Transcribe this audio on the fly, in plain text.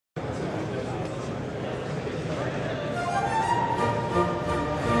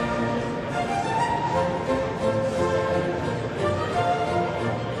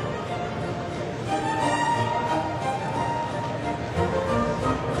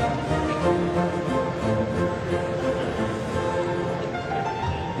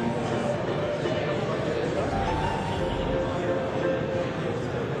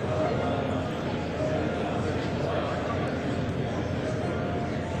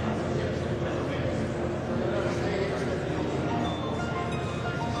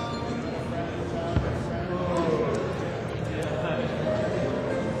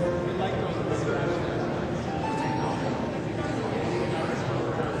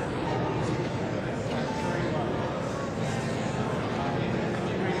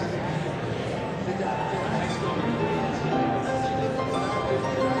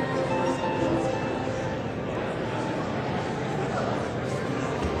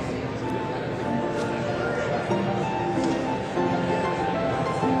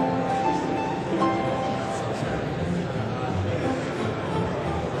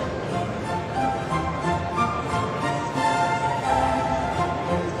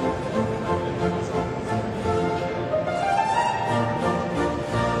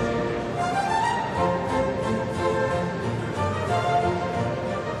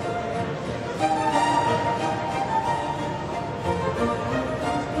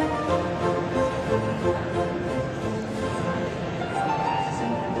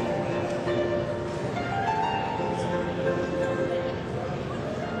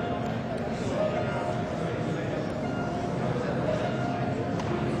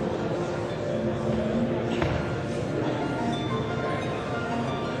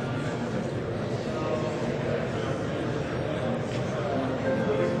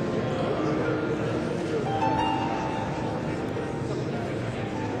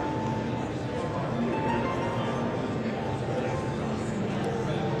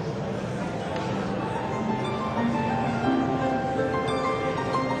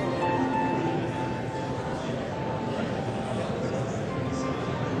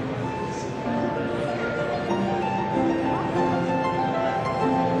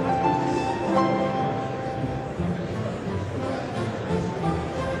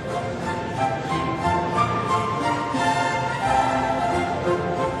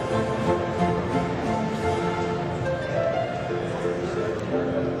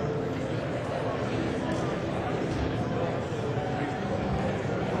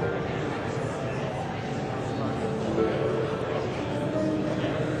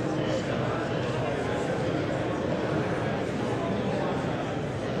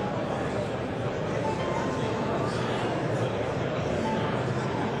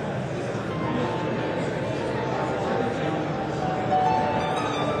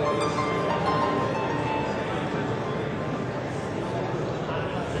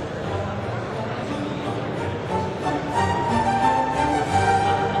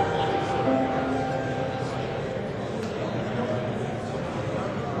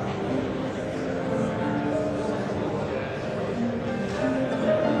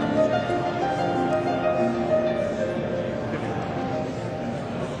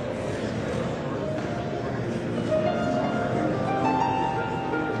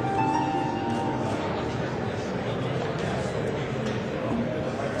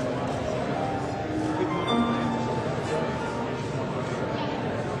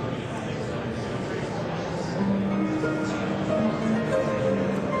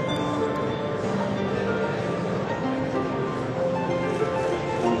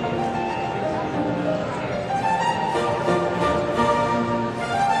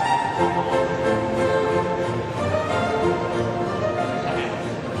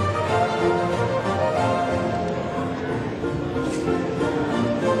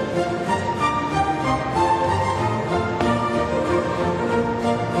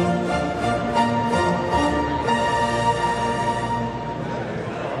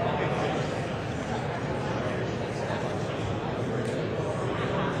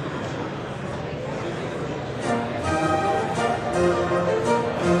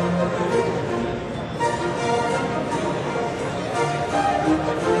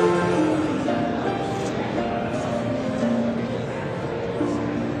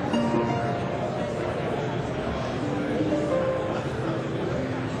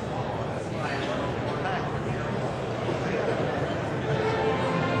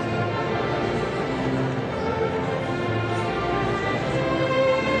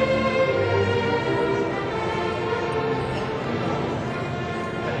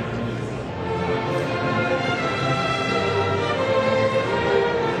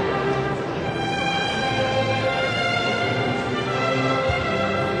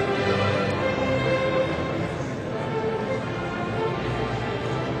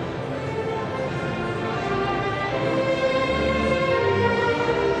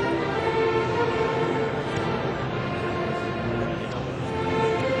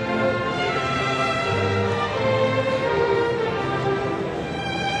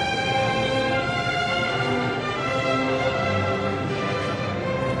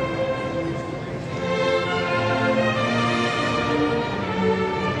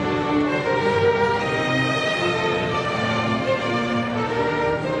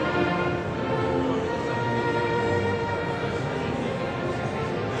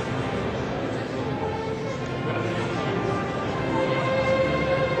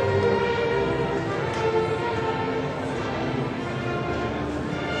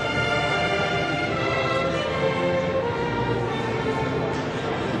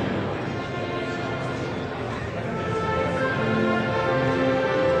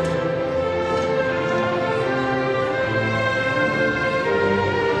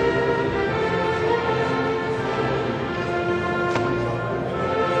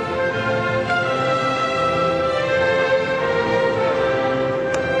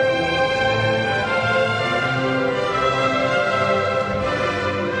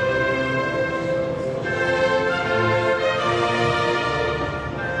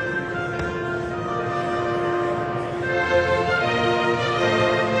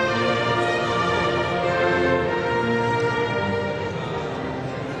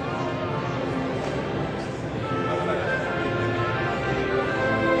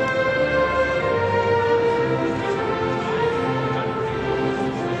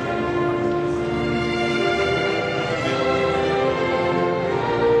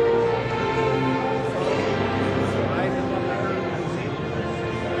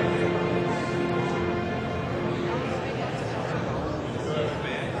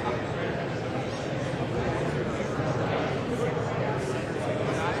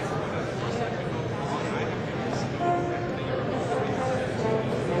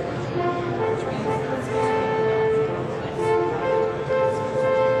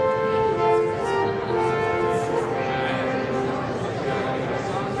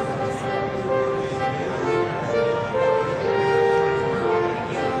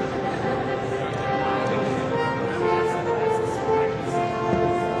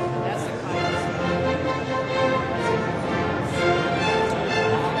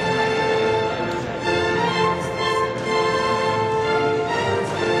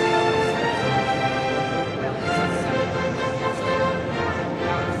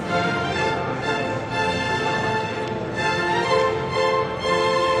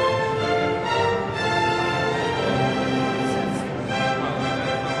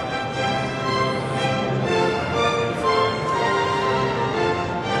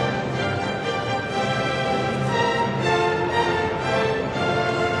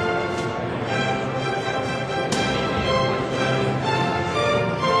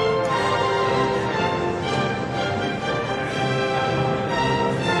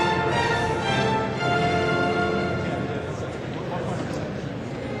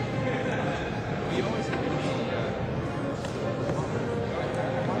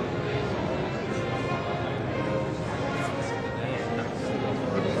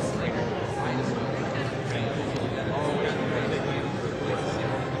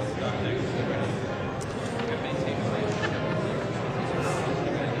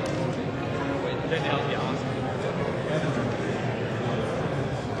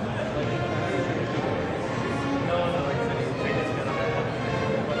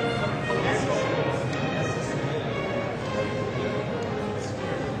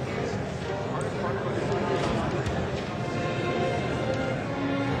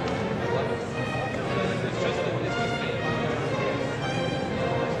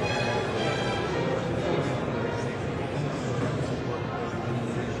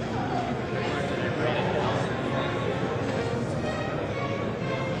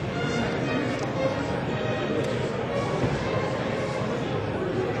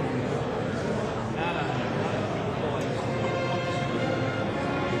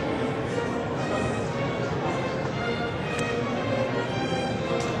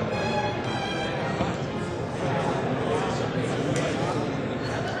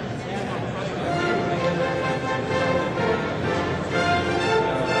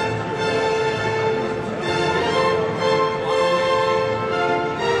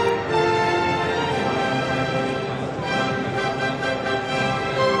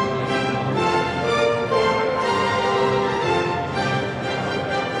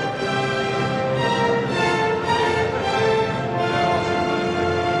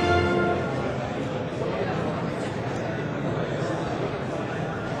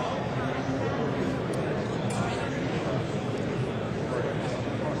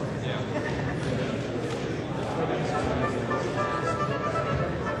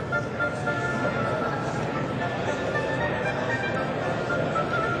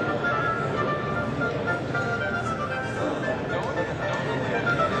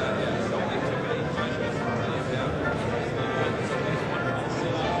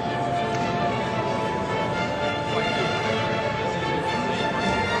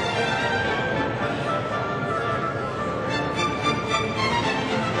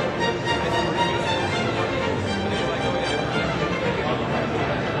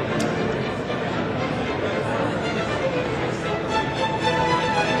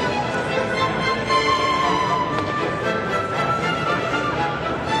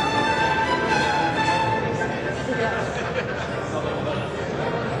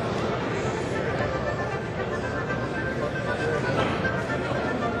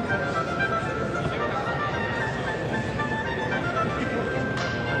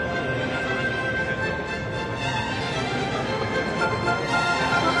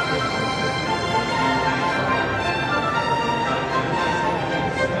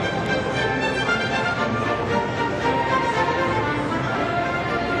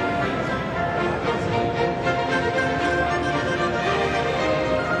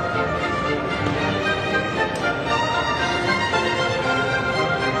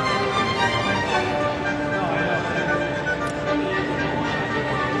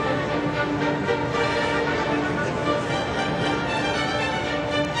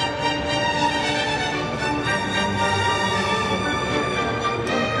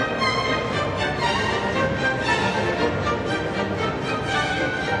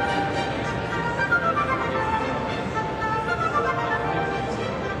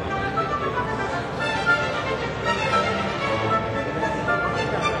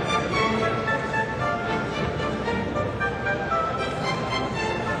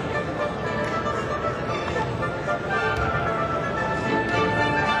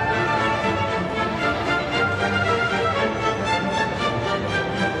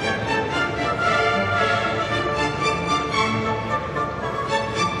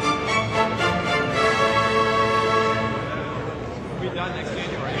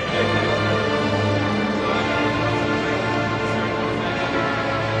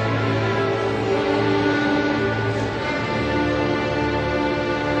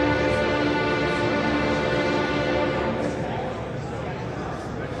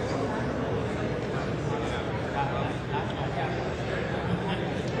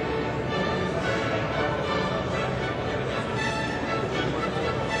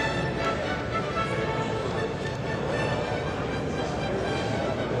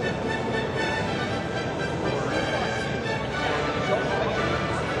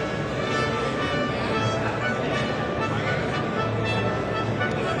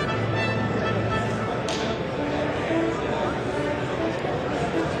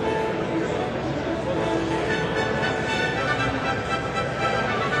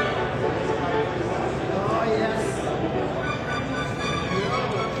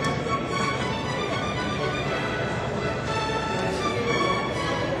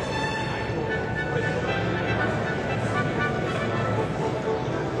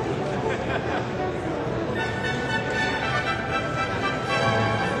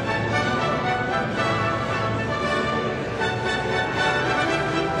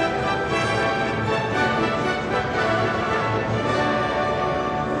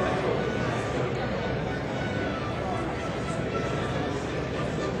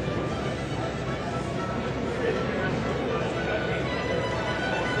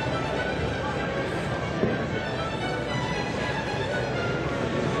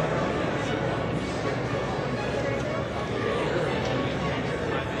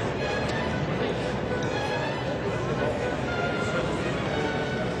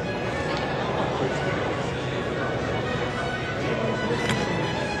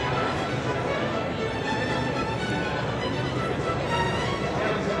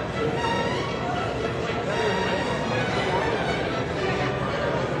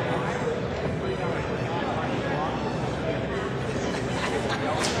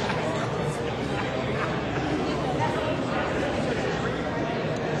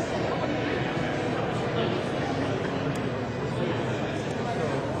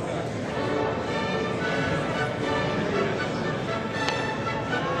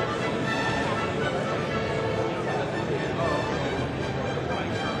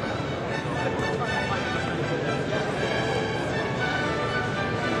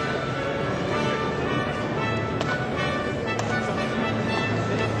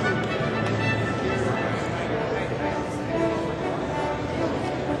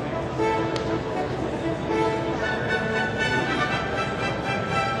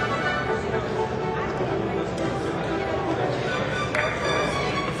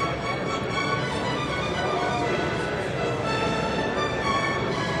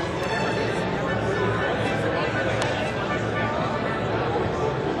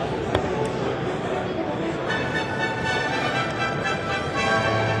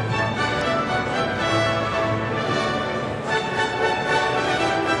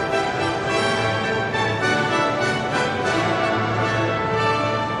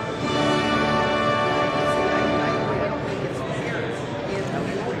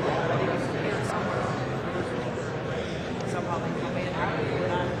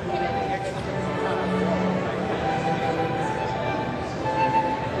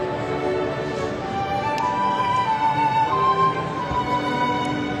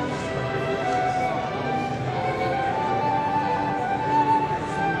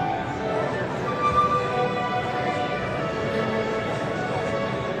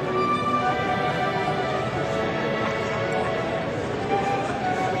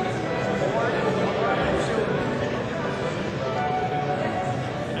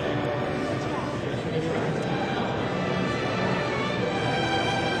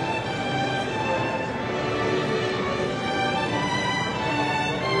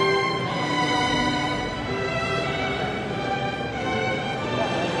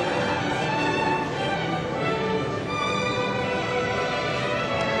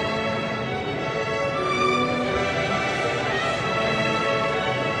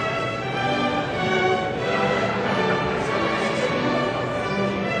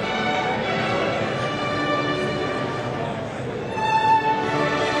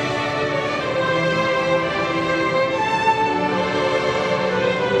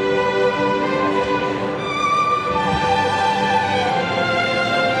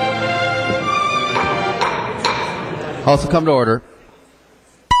Also come to order.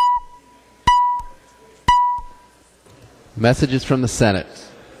 Messages from the Senate.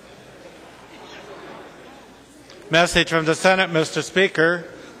 Message from the Senate, Mr. Speaker.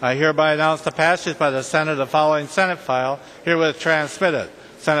 I hereby announce the passage by the Senate of the following Senate file herewith transmitted.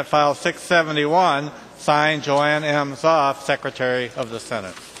 Senate File 671, signed Joanne M. Zoff, Secretary of the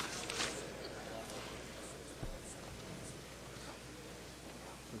Senate.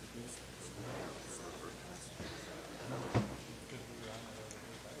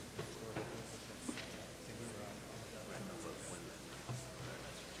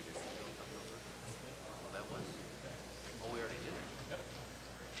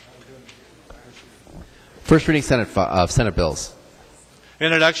 First reading of Senate bills.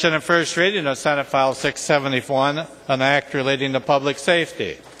 Introduction and first reading of Senate File 671, an act relating to public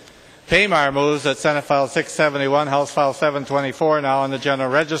safety. Paymar moves that Senate File 671, House File 724, now on the General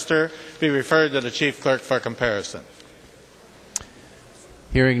Register, be referred to the Chief Clerk for comparison.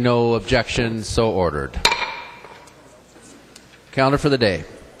 Hearing no objection, so ordered. Calendar for the day.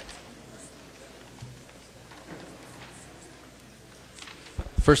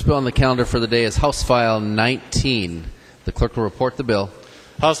 First bill on the calendar for the day is House File 19. The clerk will report the bill.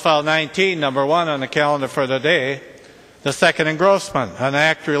 House File 19, number 1 on the calendar for the day, the second engrossment, an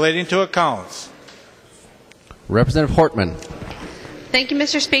act relating to accounts. Representative Hortman. Thank you,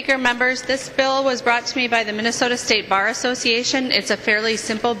 Mr. Speaker. Members, this bill was brought to me by the Minnesota State Bar Association. It's a fairly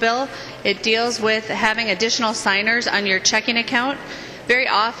simple bill. It deals with having additional signers on your checking account. Very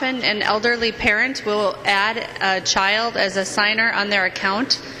often, an elderly parent will add a child as a signer on their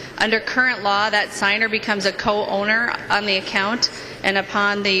account. Under current law, that signer becomes a co-owner on the account, and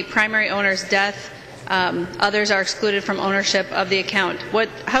upon the primary owner's death, others are excluded from ownership of the account. What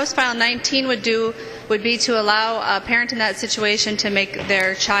House File 19 would do would be to allow a parent in that situation to make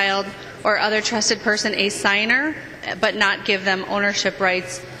their child or other trusted person a signer, but not give them ownership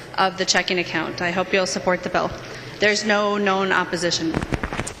rights of the checking account. I hope you'll support the bill. There's no known opposition.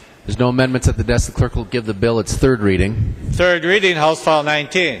 There's no amendments at the desk. The clerk will give the bill its third reading. Third reading, House File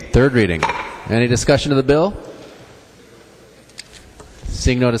 19. Third reading. Any discussion of the bill?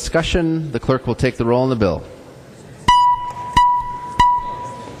 Seeing no discussion, the clerk will take the roll on the bill.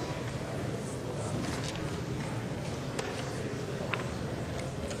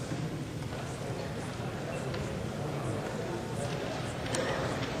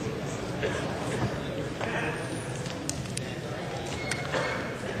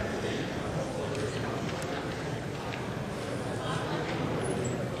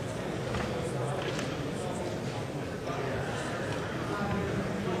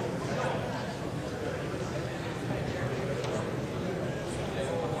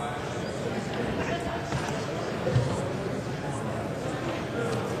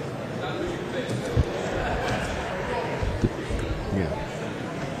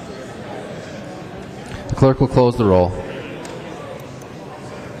 The clerk will close the roll.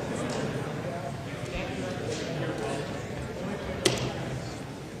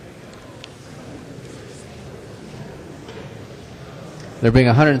 There being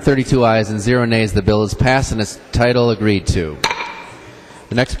 132 ayes and 0 nays, the bill is passed and its title agreed to.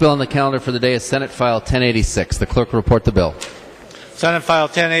 The next bill on the calendar for the day is Senate File 1086. The clerk will report the bill. Senate File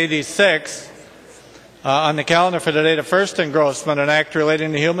 1086, on the calendar for the day, the first engrossment, an act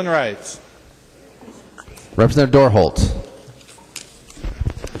relating to human rights. Representative Dorholt.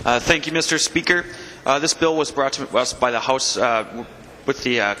 Thank you, Mr. Speaker. This bill was brought to us by the House with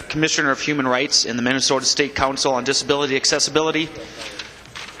the Commissioner of Human Rights in the Minnesota State Council on Disability Accessibility.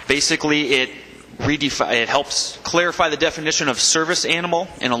 Basically, it helps clarify the definition of service animal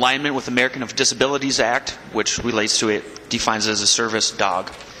in alignment with the American with Disabilities Act, which relates to it, defines it as a service dog.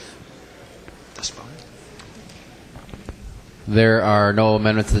 There are no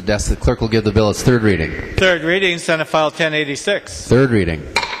amendments to the desk. The clerk will give the bill its third reading. Third reading, Senate File 1086. Third reading.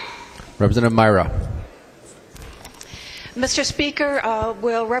 Representative Myra. Mr. Speaker,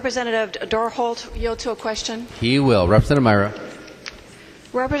 will Representative Dorholt yield to a question? He will. Representative Myra.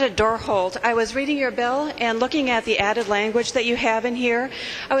 Representative Dorholt, I was reading your bill and looking at the added language that you have in here.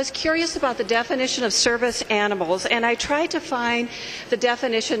 I was curious about the definition of service animals, and I tried to find the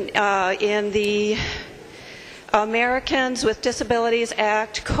definition in the Americans with Disabilities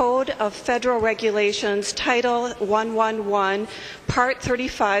Act, Code of Federal Regulations, Title 111, Part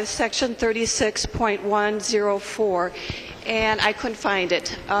 35, Section 36.104, and I couldn't find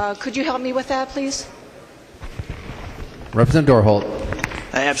it. Could you help me with that, please? Representative Dorholt.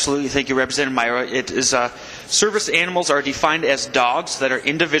 Absolutely. Thank you, Representative Myra. It is service animals are defined as dogs that are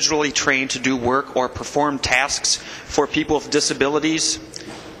individually trained to do work or perform tasks for people with disabilities.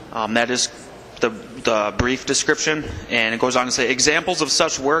 That is the brief description, and it goes on to say, examples of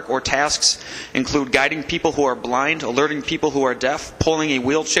such work or tasks include guiding people who are blind, alerting people who are deaf, pulling a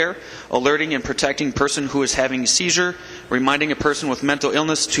wheelchair, alerting and protecting a person who is having a seizure, reminding a person with mental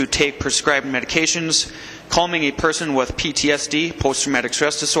illness to take prescribed medications, calming a person with PTSD, post-traumatic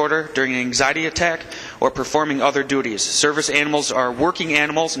stress disorder, during an anxiety attack, or performing other duties. Service animals are working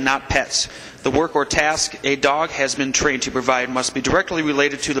animals, not pets. The work or task a dog has been trained to provide must be directly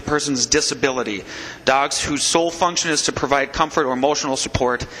related to the person's disability. Dogs whose sole function is to provide comfort or emotional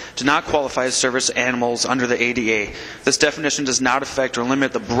support do not qualify as service animals under the ADA. This definition does not affect or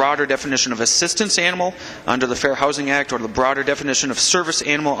limit the broader definition of assistance animal under the Fair Housing Act or the broader definition of service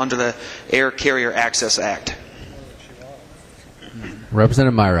animal under the Air Carrier Access Act.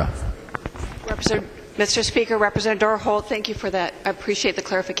 Representative Myra. Mr. Speaker, Representative Dorholt, thank you for that. I appreciate the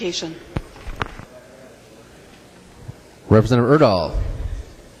clarification. Representative Erdahl.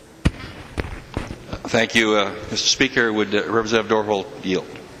 Thank you, Mr. Speaker. Would Representative Dorholt yield?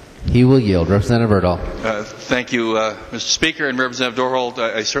 He will yield. Representative Erdahl. Thank you, Mr. Speaker. And Representative Dorholt,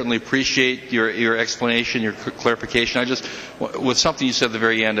 I certainly appreciate your explanation, your clarification. With something you said at the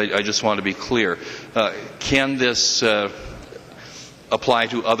very end, I just want to be clear. Can this apply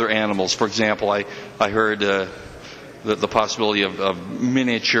to other animals? For example, I heard the possibility of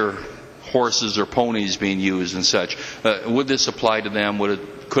miniature horses or ponies being used and such. Would this apply to them?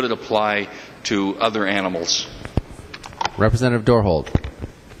 Could it apply to other animals? Representative Dorholt.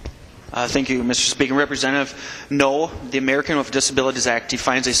 Thank you, Mr. Speaker. Representative, no. The American with Disabilities Act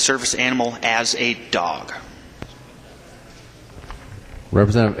defines a service animal as a dog.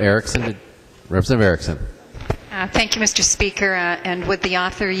 Representative Erickson. Representative Erickson. Thank you, Mr. Speaker. And would the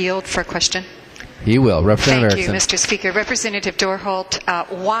author yield for a question? He will. Representative Thank Erickson. you, Mr. Speaker. Representative Dorholt,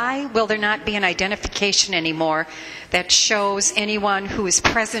 why will there not be an identification anymore that shows anyone who is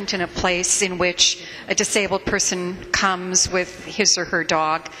present in a place in which a disabled person comes with his or her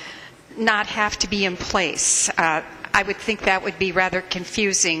dog not have to be in place? I would think that would be rather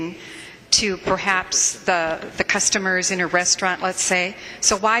confusing to perhaps the customers in a restaurant, let's say.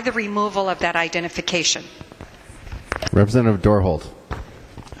 So why the removal of that identification? Representative Dorholt.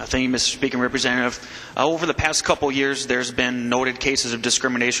 Thank you, Mr. Speaker and Representative. Over the past couple years, there's been noted cases of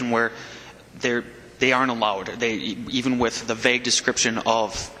discrimination where they aren't allowed. Even with the vague description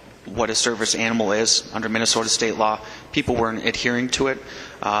of what a service animal is under Minnesota state law, people weren't adhering to it.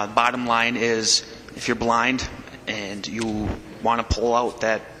 Bottom line is, if you're blind and you want to pull out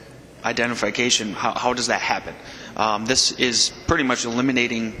that identification, how does that happen? This is pretty much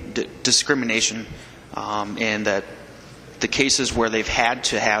eliminating discrimination, and that the cases where they've had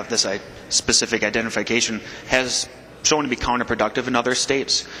to have this specific identification has shown to be counterproductive in other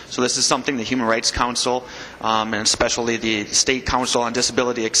states. So this is something the Human Rights Council, and especially the State Council on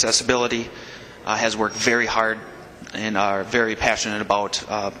Disability Accessibility, has worked very hard and are very passionate about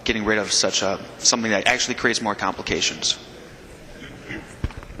getting rid of such something that actually creates more complications.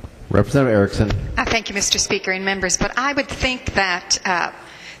 Representative Erickson. Thank you, Mr. Speaker and members. But I would think that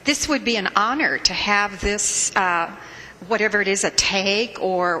this would be an honor to have this whatever it is, a tag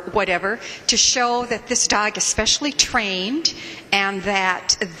or whatever, to show that this dog is specially trained and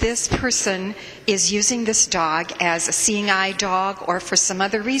that this person is using this dog as a seeing eye dog or for some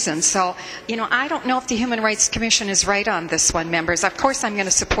other reason. So, I don't know if the Human Rights Commission is right on this one, members. Of course I'm going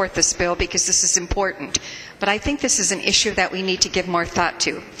to support this bill because this is important, but I think this is an issue that we need to give more thought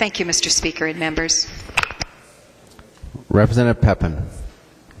to. Thank you, Mr. Speaker and members. Representative Pepin.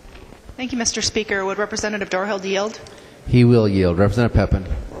 Thank you, Mr. Speaker. Would Representative Dorholt yield? He will yield. Representative Pepin.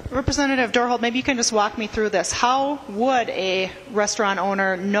 Representative Dorholt, maybe you can just walk me through this. How would a restaurant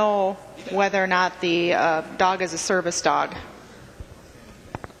owner know whether or not the dog is a service dog?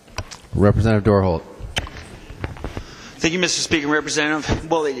 Representative Dorholt. Thank you, Mr. Speaker and Representative.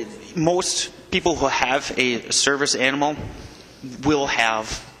 Well, most people who have a service animal will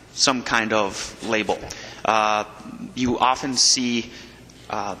have some kind of label. You often see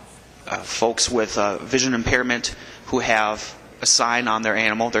folks with vision impairment who have a sign on their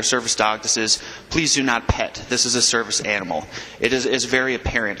animal, their service dog, that says, "Please do not pet. This is a service animal." It is very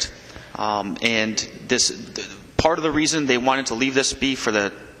apparent. And this part of the reason they wanted to leave this be for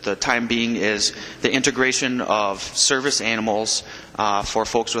the time being is the integration of service animals for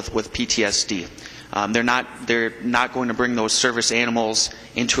folks with PTSD. They're not going to bring those service animals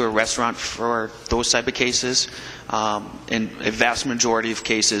into a restaurant for those type of cases. In a vast majority of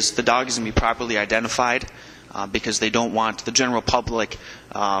cases, the dog is going to be properly identified because they don't want the general public,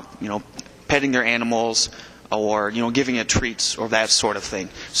 petting their animals or giving it treats or that sort of thing.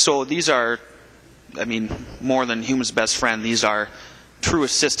 So these are, more than human's best friend. These are true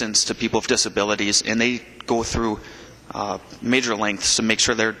assistance to people with disabilities, and they go through major lengths to make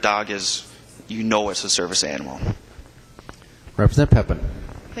sure their dog is, is a service animal. Representative Pepin.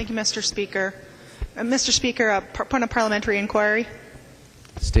 Thank you, Mr. Speaker. Mr. Speaker, point of parliamentary inquiry.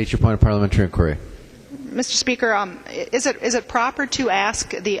 State your point of parliamentary inquiry. Mr. Speaker, is it proper to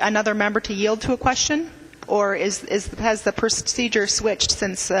ask another member to yield to a question, or has the procedure switched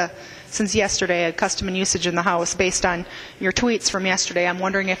since yesterday, a custom and usage in the House based on your tweets from yesterday? I'm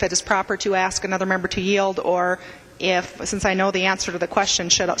wondering if it is proper to ask another member to yield, or if, since I know the answer to the question,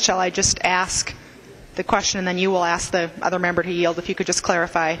 shall I just ask the question and then you will ask the other member to yield? If you could just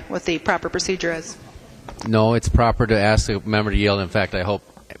clarify what the proper procedure is. No, it's proper to ask the member to yield. In fact, I hope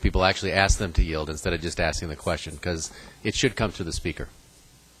people actually ask them to yield instead of just asking the question, because it should come to the Speaker.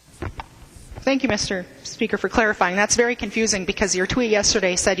 Thank you, Mr. Speaker, for clarifying. That's very confusing because your tweet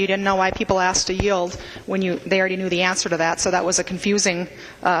yesterday said you didn't know why people asked to yield when they already knew the answer to that. So that was a confusing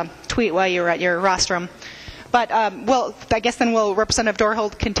tweet while you were at your rostrum. But I guess then will Representative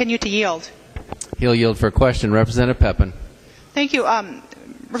Dorholt continue to yield? He'll yield for a question. Representative Pepin. Thank you.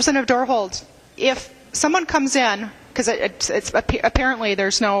 Representative Dorholt, if someone comes in, because apparently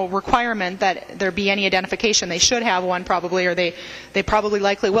there's no requirement that there be any identification. They should have one probably, or they probably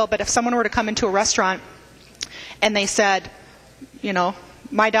likely will. But if someone were to come into a restaurant and they said,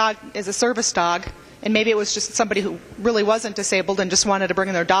 my dog is a service dog, and maybe it was just somebody who really wasn't disabled and just wanted to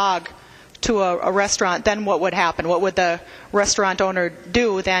bring their dog to a restaurant, then what would happen? What would the restaurant owner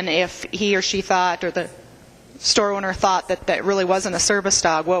do then if he or she thought, or the store owner thought that really wasn't a service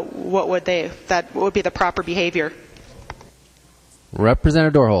dog? What would be the proper behavior?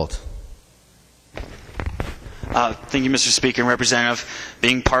 Representative Dorholt. Thank you, Mr. Speaker. Representative,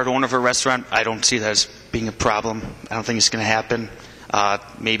 being part owner of a restaurant, I don't see that as being a problem. I don't think it's going to happen.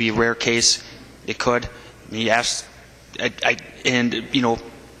 Maybe a rare case, it could.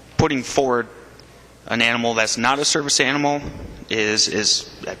 Putting forward an animal that's not a service animal is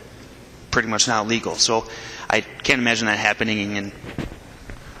pretty much not legal. So I can't imagine that happening.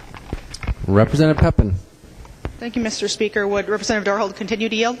 Representative Pepin. Thank you, Mr. Speaker. Would Representative Dorholt continue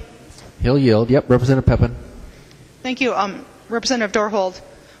to yield? He'll yield. Yep, Representative Pepin. Thank you, Representative Dorholt.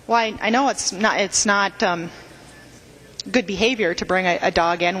 Well, I know it's not good behavior to bring a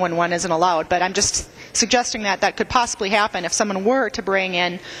dog in when one isn't allowed, but I'm just suggesting that could possibly happen if someone were to bring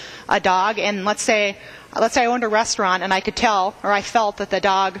in a dog. And let's say I owned a restaurant and I could tell, or I felt that the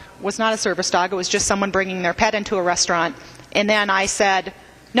dog was not a service dog. It was just someone bringing their pet into a restaurant. And then I said,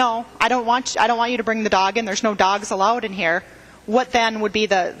 no, I don't want you to bring the dog in. There's no dogs allowed in here. What then would be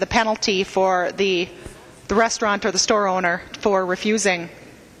the penalty for the restaurant or the store owner for refusing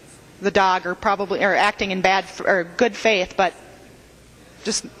the dog, or acting in bad or good faith, but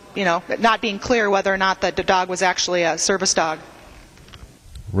just not being clear whether or not the dog was actually a service dog?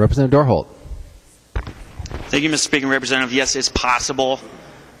 Representative Dorholt. Thank you, Mr. Speaker. Representative, yes, it's possible,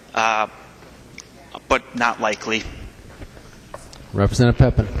 but not likely. Representative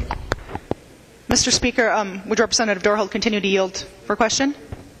Pepin. Mr. Speaker, would Representative Dorholt continue to yield for question?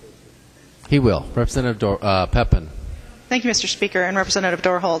 He will. Representative Pepin. Thank you, Mr. Speaker, and Representative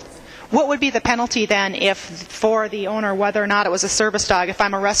Dorholt. What would be the penalty then if, for the owner, whether or not it was a service dog? If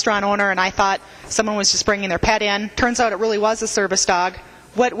I'm a restaurant owner and I thought someone was just bringing their pet in, turns out it really was a service dog,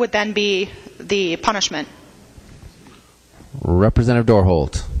 what would then be the punishment? Representative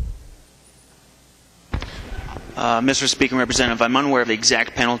Dorholt. Mr. Speaker, Representative, I'm unaware of the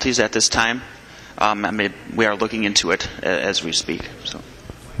exact penalties at this time. We are looking into it as we speak. So.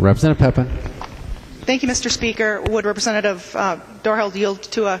 Representative Pepin. Thank you, Mr. Speaker. Would Representative Dorholt yield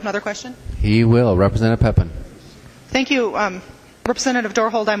to another question? He will. Representative Pepin. Thank you, Representative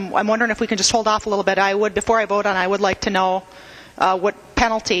Dorholt. I'm wondering if we can just hold off a little bit. Before I vote on, I would like to know what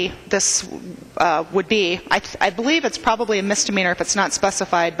penalty this would be. I believe it's probably a misdemeanor if it's not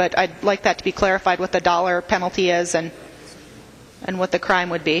specified, but I'd like that to be clarified, what the dollar penalty is and what the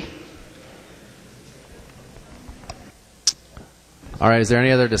crime would be. All right, is there any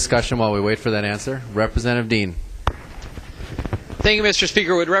other discussion while we wait for that answer? Representative Dean. Thank you, Mr.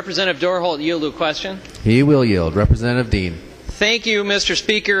 Speaker. Would Representative Dorholt yield to a question? He will yield. Representative Dean. Thank you, Mr.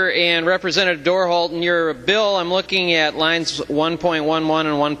 Speaker, and Representative Dorholt. In your bill, I'm looking at lines 1.11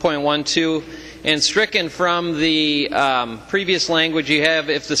 and 1.12, and stricken from the previous language you have,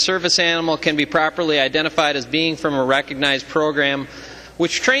 if the service animal can be properly identified as being from a recognized program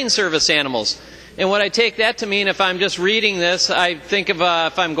which trains service animals. And what I take that to mean, if I'm just reading this, I think of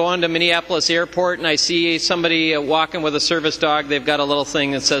if I'm going to Minneapolis Airport and I see somebody walking with a service dog, they've got a little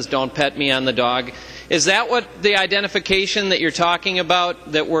thing that says, "Don't pet me" on the dog. Is that what the identification that you're talking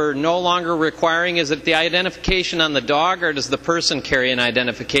about that we're no longer requiring? Is it the identification on the dog, or does the person carry an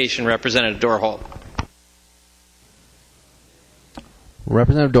identification, Representative Dorholt?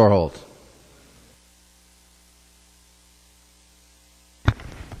 Representative Dorholt.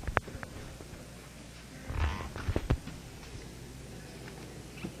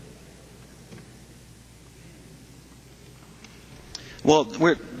 Well,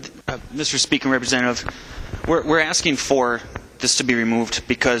 Mr. Speaker and Representative, we're asking for this to be removed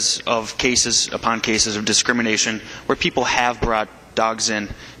because of cases upon cases of discrimination where people have brought dogs in.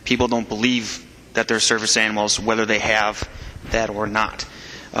 People don't believe that they're service animals, whether they have that or not.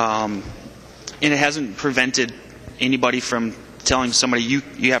 And it hasn't prevented anybody from telling somebody,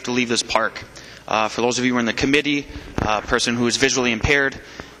 you have to leave this park. For those of you who are in the committee, a person who is visually impaired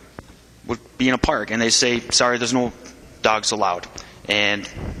would be in a park and they say, sorry, there's no dogs allowed. And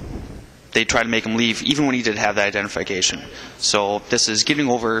they try to make him leave even when he did have that identification. So this is giving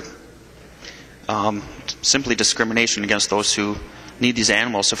over simply discrimination against those who need these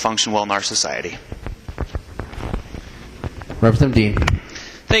animals to function well in our society. Representative Dean.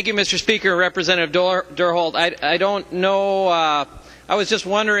 Thank you, Mr. Speaker. Representative Dorholt, I don't know. I was just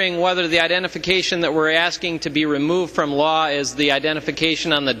wondering whether the identification that we're asking to be removed from law is the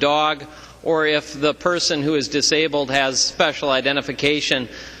identification on the dog, or if the person who is disabled has special identification.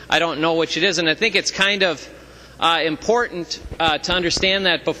 I don't know which it is, and I think it's kind of important to understand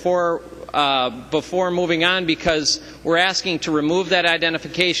that before moving on, because we're asking to remove that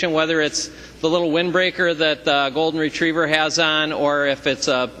identification, whether it's the little windbreaker that the golden retriever has on, or if it's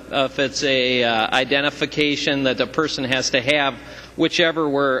a identification that the person has to have, whichever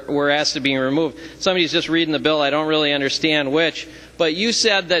we're asked to be removed. Somebody's just reading the bill. I don't really understand which. But you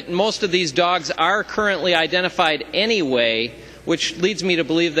said that most of these dogs are currently identified anyway, which leads me to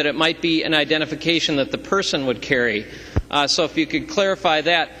believe that it might be an identification that the person would carry. So if you could clarify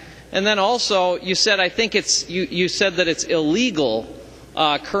that. And then also, you said, I think you said that it's illegal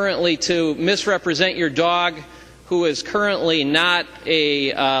currently to misrepresent your dog, who is currently not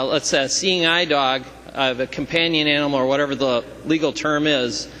a, let's say, a seeing eye dog, the companion animal or whatever the legal term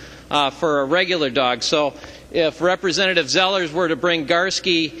is, for a regular dog. So if Representative Zellers were to bring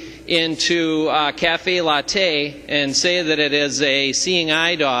Garsky into Cafe Latte and say that it is a seeing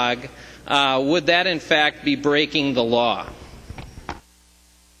eye dog, would that in fact be breaking the law?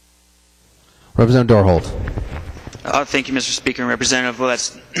 Representative Dorholt. Thank you, Mr. Speaker and Representative. Well,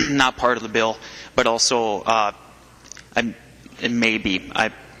 that's not part of the bill, but also it may be.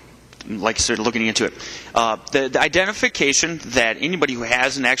 Like I said, looking into it. The identification that anybody who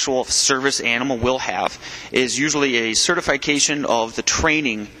has an actual service animal will have is usually a certification of the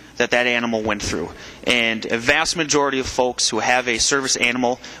training that animal went through. And a vast majority of folks who have a service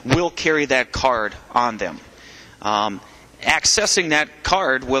animal will carry that card on them. Accessing that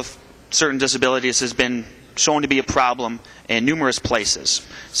card with certain disabilities has been shown to be a problem in numerous places.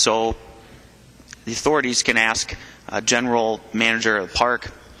 So the authorities can ask a general manager of the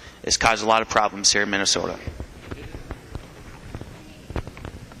park. It's caused a lot of problems here in Minnesota.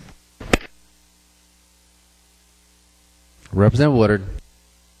 Representative Woodard.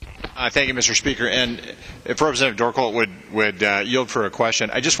 Thank you, Mr. Speaker. And if Representative Dorholt would yield for a question,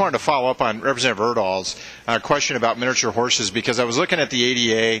 I just wanted to follow up on Representative Erdahl's question about miniature horses, because I was looking at the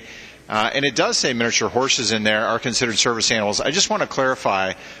ADA, and it does say miniature horses in there are considered service animals. I just want to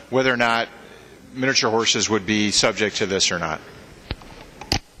clarify whether or not miniature horses would be subject to this or not.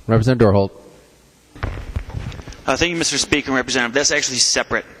 Representative Dorholt. Thank you, Mr. Speaker and Representative. That's actually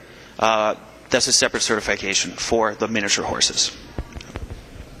separate. That's a separate certification for the miniature horses.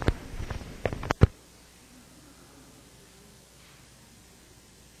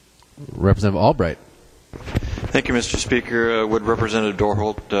 Representative Albright. Thank you, Mr. Speaker. Would Representative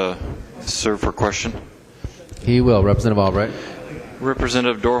Dorholt serve for question? He will. Representative Albright.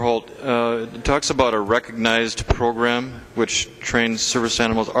 Representative Dorholt, it talks about a recognized program which trains service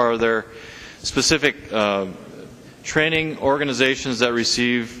animals. Are there specific training organizations that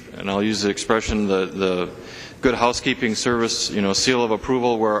receive, and I'll use the expression, the good housekeeping service, seal of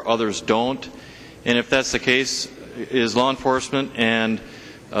approval, where others don't? And if that's the case, is law enforcement and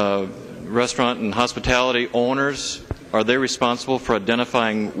restaurant and hospitality owners, are they responsible for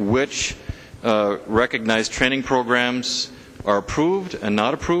identifying which recognized training programs are approved and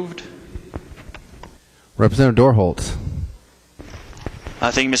not approved? Representative Dorholt.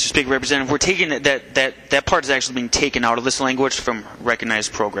 Thank you, Mr. Speaker. Representative, we're taking that part is actually being taken out of this language from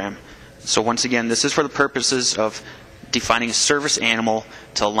recognized program. So once again, this is for the purposes of defining a service animal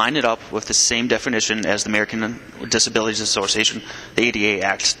to line it up with the same definition as the American Disabilities Association, the ADA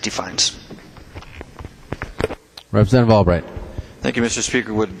Act, defines. Representative Albright. Thank you, Mr.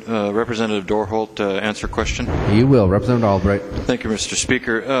 Speaker. Would Representative Dorholt answer a question? You will. Representative Albright. Thank you, Mr.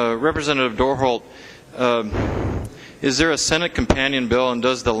 Speaker. Representative Dorholt, is there a Senate companion bill, and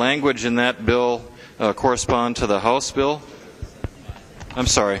does the language in that bill correspond to the House bill? I'm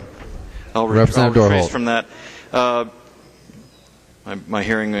sorry. I'll retrace Dorholt. from that. My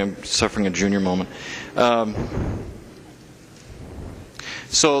hearing, I'm suffering a junior moment.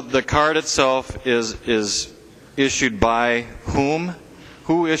 So the card itself is issued by whom?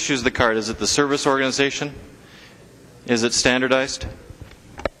 Who issues the card? Is it the service organization? Is it standardized?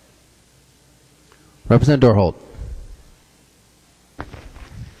 Representative Dorholt.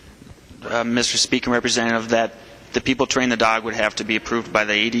 Mr. Speaker and Representative, that the people train the dog would have to be approved by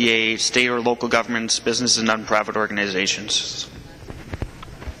the ADA, state or local governments, business and nonprofit organizations.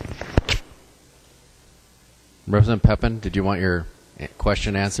 Representative Pepin, did you want your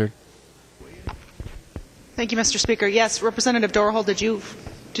question answered? Thank you, Mr. Speaker. Yes, Representative Dorholt, did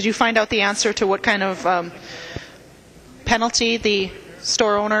you find out the answer to what kind of penalty the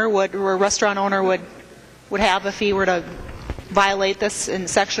store owner or restaurant owner would have if he were to violate this in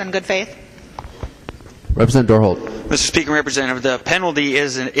section in good faith? Representative Dorholt. Mr. Speaker and Representative, the penalty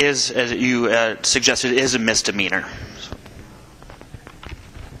is as you suggested, is a misdemeanor.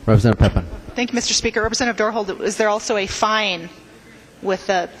 Representative Pepin. Thank you, Mr. Speaker. Representative Dorholt, is there also a fine with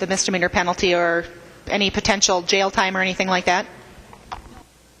the misdemeanor penalty or any potential jail time or anything like that?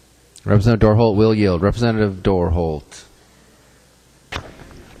 Representative Dorholt will yield. Representative Dorholt.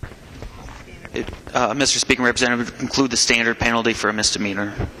 Mr. Speaker and Representative, include the standard penalty for a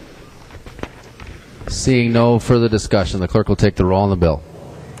misdemeanor. Seeing no further discussion, the clerk will take the roll on the bill.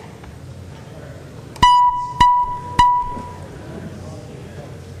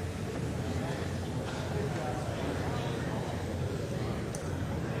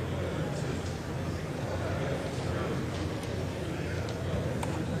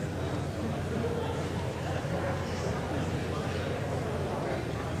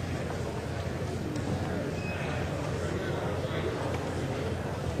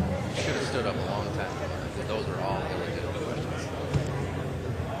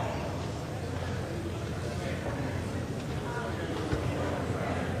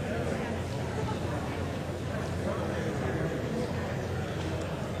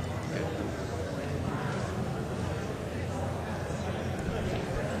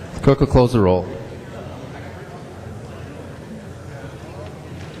 Clerk will close the roll.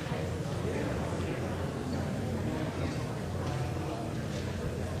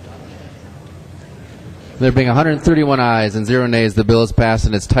 There being 131 ayes and 0 nays, the bill is passed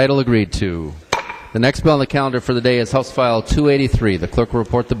and its title agreed to. The next bill on the calendar for the day is House File 283. The clerk will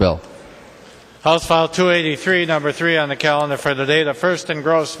report the bill. House File 283, number 3 on the calendar for the day, the first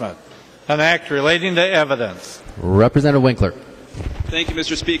engrossment, an act relating to evidence. Representative Winkler. Thank you,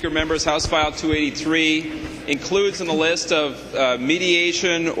 Mr. Speaker. Members, House File 283 includes in the list of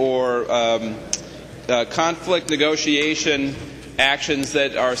mediation or conflict negotiation actions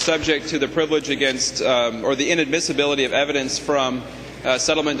that are subject to the privilege against or the inadmissibility of evidence from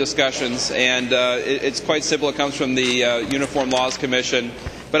settlement discussions. And it's quite simple. It comes from the Uniform Laws Commission.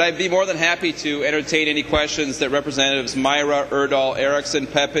 But I'd be more than happy to entertain any questions that Representatives Myra, Erdahl, Erickson,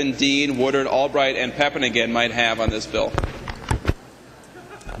 Pepin, Dean, Woodard, Albright, and Pepin again might have on this bill.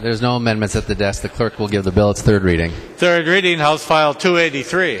 There's no amendments at the desk. The clerk will give the bill its third reading. Third reading, House File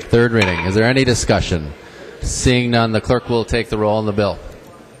 283. Third reading. Is there any discussion? Seeing none, the clerk will take the roll on the bill.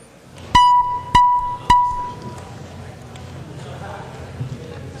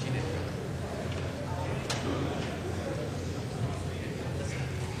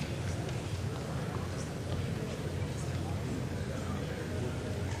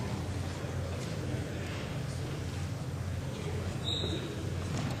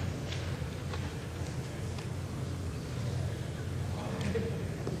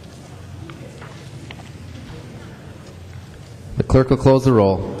 The clerk will close the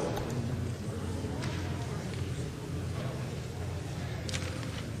roll.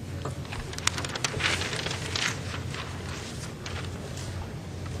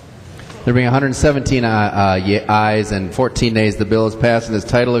 There being 117 ayes and 14 nays, the bill is passed and its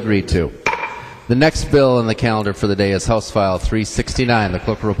title agreed to. The next bill on the calendar for the day is House File 369. The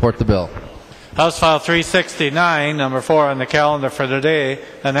clerk will report the bill. House File 369, number 4 on the calendar for the day,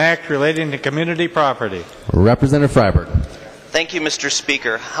 an act relating to community property. Representative Freiberg. Thank you, Mr.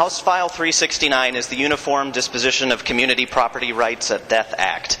 Speaker. House File 369 is the Uniform Disposition of Community Property Rights at Death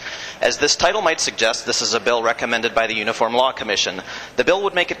Act. As this title might suggest, this is a bill recommended by the Uniform Law Commission. The bill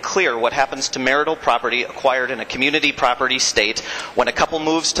would make it clear what happens to marital property acquired in a community property state when a couple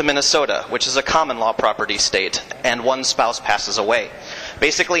moves to Minnesota, which is a common law property state, and one spouse passes away.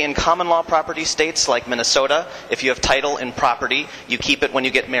 Basically, in common law property states like Minnesota, if you have title in property, you keep it when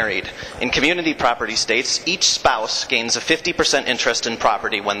you get married. In community property states, each spouse gains a 50% interest in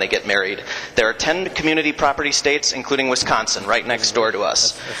property when they get married. There are 10 community property states, including Wisconsin, right next door to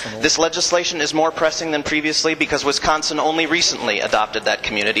us. This legislation is more pressing than previously because Wisconsin only recently adopted that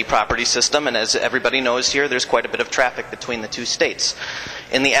community property system, and as everybody knows here, there's quite a bit of traffic between the two states.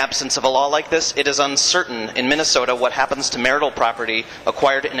 In the absence of a law like this, it is uncertain in Minnesota what happens to marital property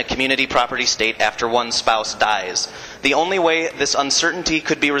acquired in a community property state after one spouse dies. The only way this uncertainty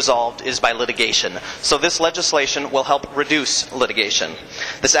could be resolved is by litigation, so this legislation will help reduce litigation.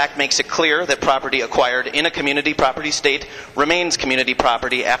 This act makes it clear that property acquired in a community property state remains community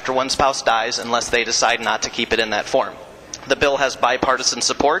property after one spouse dies unless they decide not to keep it in that form. The bill has bipartisan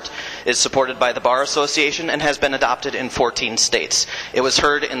support, is supported by the Bar Association, and has been adopted in 14 states. It was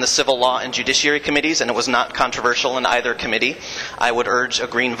heard in the Civil Law and Judiciary Committees, and it was not controversial in either committee. I would urge a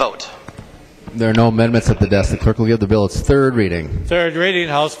green vote. There are no amendments at the desk. The clerk will give the bill its third reading. Third reading,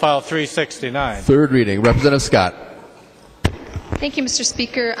 House File 369. Third reading. Representative Scott. Thank you, Mr.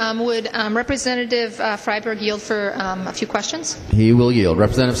 Speaker. Would Representative Freiberg yield for a few questions? He will yield.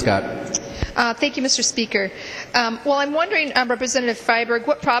 Representative Scott. Thank you, Mr. Speaker. Well, I'm wondering, Representative Freiberg,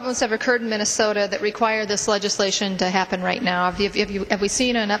 what problems have occurred in Minnesota that require this legislation to happen right now? Have we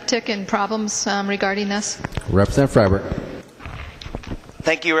seen an uptick in problems regarding this? Representative Freiberg.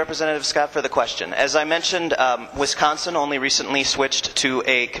 Thank you, Representative Scott, for the question. As I mentioned, Wisconsin only recently switched to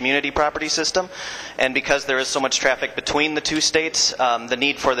a community property system, and because there is so much traffic between the two states, the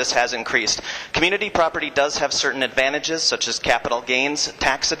need for this has increased. Community property does have certain advantages, such as capital gains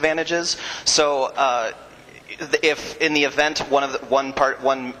tax advantages. So if in the event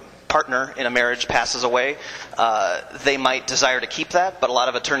one partner in a marriage passes away, they might desire to keep that, but a lot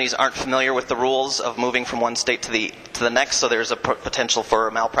of attorneys aren't familiar with the rules of moving from one state to the next, so there's a potential for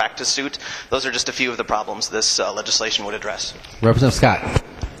a malpractice suit. Those are just a few of the problems this legislation would address. Representative Scott.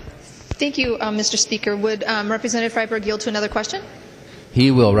 Thank you, Mr. Speaker. Would Representative Freiberg yield to another question? He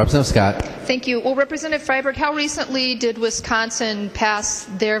will. Representative Scott. Thank you. Well, Representative Freiberg, how recently did Wisconsin pass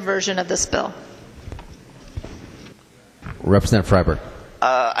their version of this bill? Representative Freiberg.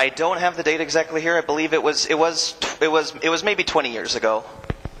 I don't have the date exactly here. I believe it was maybe 20 years ago.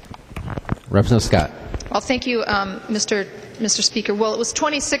 Representative Scott. Well, thank you, Mr. Speaker. Well, it was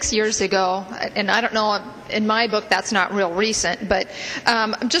 26 years ago, and I don't know, in my book that's not real recent, but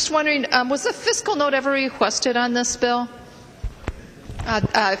I'm just wondering, was a fiscal note ever requested on this bill?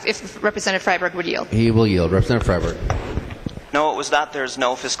 If Representative Freiberg would yield. He will yield. Representative Freiberg. No, it was not. There's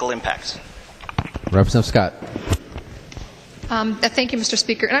no fiscal impact. Representative Scott. Thank you, Mr.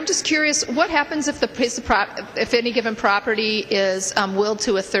 Speaker. And I'm just curious, what happens if any given property is willed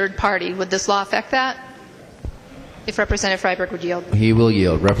to a third party? Would this law affect that? If Representative Freiberg would yield. He will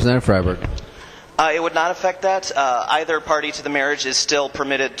yield. Representative Freiberg. It would not affect that. Either party to the marriage is still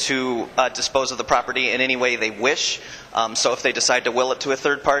permitted to dispose of the property in any way they wish. So if they decide to will it to a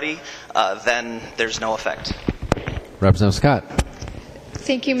third party, then there's no effect. Representative Scott.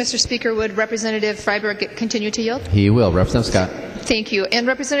 Thank you, Mr. Speaker. Would Representative Freiberg continue to yield? He will. Representative Scott. Thank you. And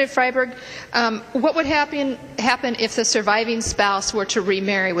Representative Freiberg, what would happen if the surviving spouse were to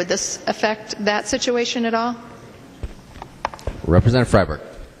remarry? Would this affect that situation at all? Representative Freiberg.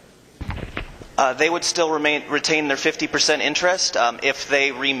 They would still retain their 50% interest. If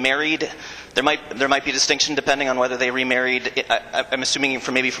they remarried, there might be a distinction depending on whether they remarried. I'm assuming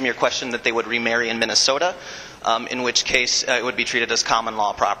maybe from your question that they would remarry in Minnesota, in which case it would be treated as common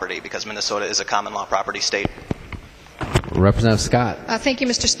law property because Minnesota is a common law property state. Representative Scott. Thank you,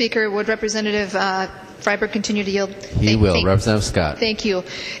 Mr. Speaker. Would Representative Freiberg continue to yield? He will. Representative Scott. Thank you.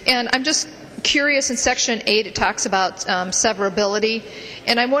 And I'm just curious, in Section 8 it talks about severability,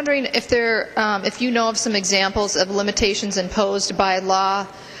 and I'm wondering if you know of some examples of limitations imposed by law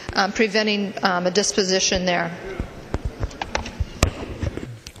preventing a disposition there.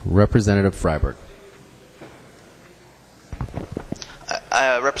 Representative Freiberg.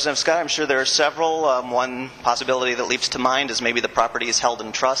 Representative Scott, I'm sure there are several. One possibility that leaps to mind is maybe the property is held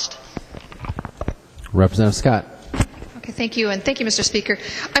in trust. Representative Scott. Okay, thank you, and thank you, Mr. Speaker.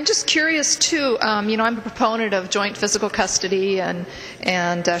 I'm just curious too. I'm a proponent of joint physical custody and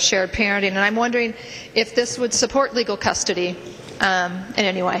shared parenting, and I'm wondering if this would support legal custody in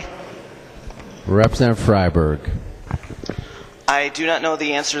any way. Representative Freiberg. I do not know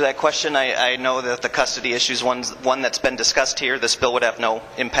the answer to that question. I know that the custody issue is one that's been discussed here. This bill would have no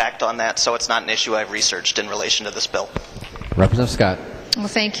impact on that, so it's not an issue I've researched in relation to this bill. Representative Scott. Well,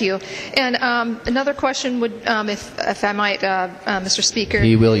 thank you. And another question would, if I might, Mr. Speaker.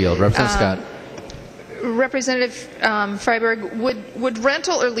 He will yield. Representative Scott. Representative Freiberg, would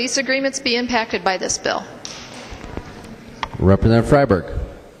rental or lease agreements be impacted by this bill? Representative Freiberg.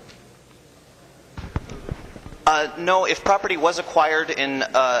 No, if property was acquired in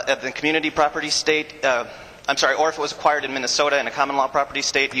the community property state, or if it was acquired in Minnesota in a common law property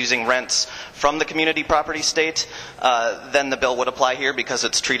state using rents from the community property state, then the bill would apply here because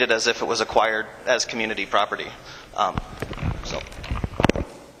it's treated as if it was acquired as community property.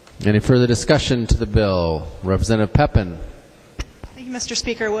 Any further discussion to the bill? Representative Pepin. Thank you, Mr.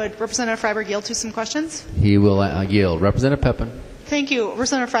 Speaker. Would Representative Freiberg yield to some questions? He will yield. Representative Pepin. Thank you,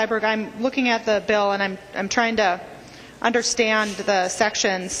 Representative Freiberg. I'm looking at the bill and I'm trying to understand the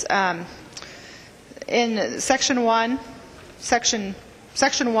sections. In Section 1, Section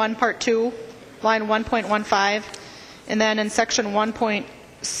 1, Part 2, line 1.15, and then in Section 2, line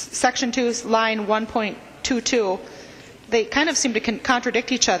 1.22, they kind of seem to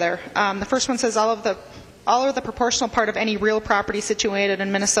contradict each other. The first one says all are the proportional part of any real property situated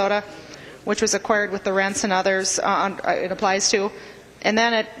in Minnesota, which was acquired with the rents and others it applies to. And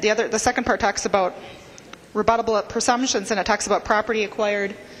then the second part talks about rebuttable presumptions, and it talks about property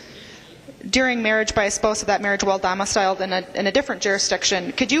acquired during marriage by a spouse of that marriage while domiciled in a different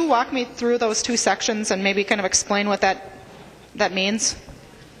jurisdiction. Could you walk me through those two sections and maybe kind of explain what that means?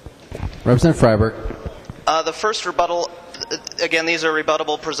 Representative Freiberg. The first rebuttal, again, these are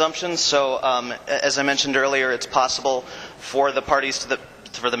rebuttable presumptions. So, as I mentioned earlier, it's possible for the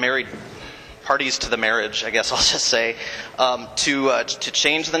married parties to the marriage, I guess I'll just say, to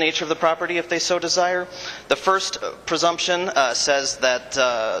change the nature of the property if they so desire. The first presumption says that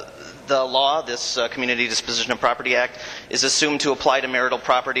the law, this Community Disposition of Property Act, is assumed to apply to marital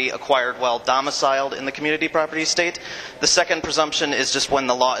property acquired while domiciled in the community property state. The second presumption is just when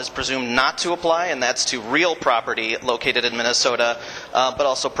the law is presumed not to apply, and that's to real property located in Minnesota, but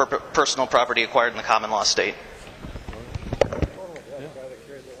also personal property acquired in the common law state.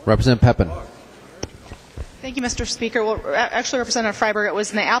 Representative Pepin. Thank you, Mr. Speaker. Well, actually, Representative Freiberg, it was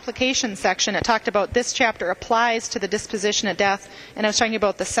in the application section. It talked about this chapter applies to the disposition of death, and I was talking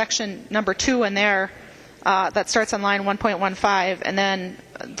about the section number 2 in there that starts on line 1.15, and then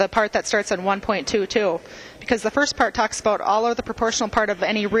the part that starts on 1.22. Because the first part talks about all or the proportional part of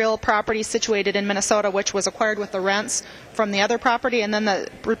any real property situated in Minnesota which was acquired with the rents from the other property, and then the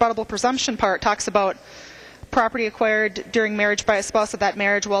rebuttable presumption part talks about property acquired during marriage by a spouse of that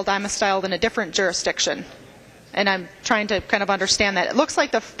marriage while domiciled in a different jurisdiction. And I'm trying to kind of understand that. It looks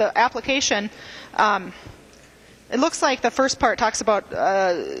like the application, it looks like the first part talks about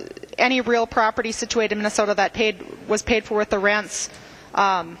any real property situated in Minnesota that was paid for with the rents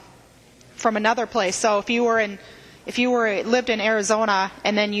from another place. So if you lived in Arizona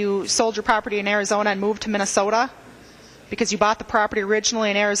and then you sold your property in Arizona and moved to Minnesota because you bought the property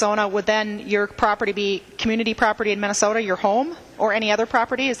originally in Arizona, would then your property be community property in Minnesota, your home, or any other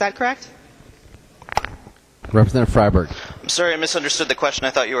property? Is that correct? Representative Freiberg. I'm sorry, I misunderstood the question. I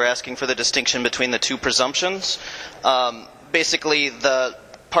thought you were asking for the distinction between the two presumptions. Basically, the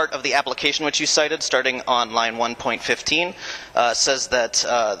part of the application which you cited, starting on line 1.15, says that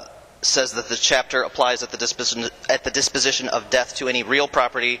the chapter applies at the disposition of death to any real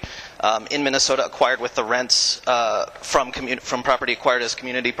property in Minnesota acquired with the rents from property acquired as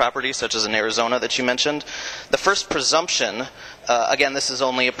community property, such as in Arizona that you mentioned. The first presumption, again, this is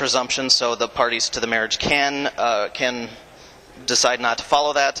only a presumption, so the parties to the marriage can decide not to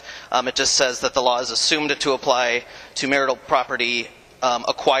follow that. It just says that the law is assumed to apply to marital property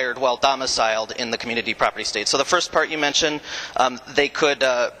acquired while domiciled in the community property state. So the first part you mentioned,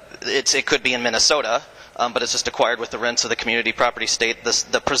 it could be in Minnesota, but it's just acquired with the rents of the community property state.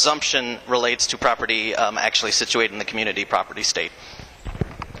 The presumption relates to property actually situated in the community property state.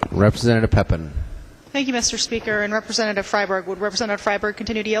 Representative Pepin. Thank you, Mr. Speaker. And Representative Freiberg, would Representative Freiberg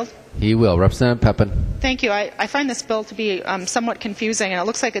continue to yield? He will. Representative Pepin. Thank you. I find this bill to be somewhat confusing, and it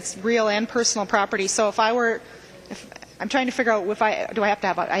looks like it's real and personal property. So if I'm trying to figure out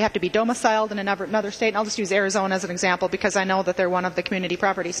I have to be domiciled in another state, and I'll just use Arizona as an example because I know that they're one of the community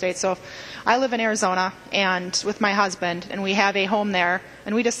property states. So if I live in Arizona and with my husband, and we have a home there,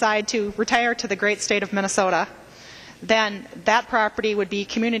 and we decide to retire to the great state of Minnesota, then that property would be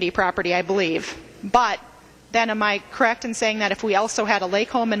community property, I believe. But then am I correct in saying that if we also had a lake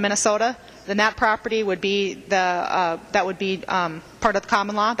home in Minnesota, then that property would be part of the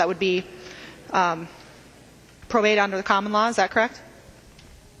common law? That would be part probate under the common law. Is that correct?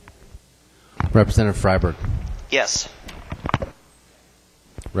 Representative Freiberg. Yes.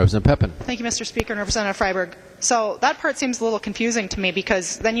 Representative Pepin. Thank you, Mr. Speaker, and Representative Freiberg. So that part seems a little confusing to me,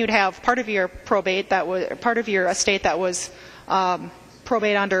 because then you'd have part of your probate that was part of your estate that was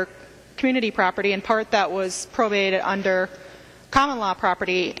probate under community property, and part that was probated under common law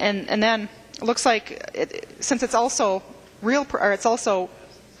property, and then it looks like since it's also it's also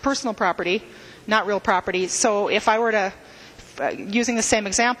personal property, not real property. So if I were to, using the same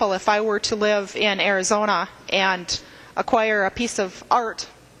example, if I were to live in Arizona and acquire a piece of art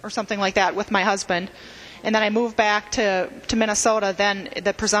or something like that with my husband, and then I move back to Minnesota, then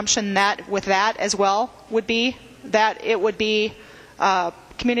the presumption that with that as well would be that it would be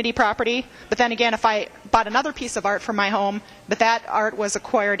community property. But then again, if I bought another piece of art from my home, but that art was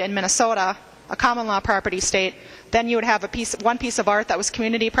acquired in Minnesota, a common law property state, then you would have one piece of art that was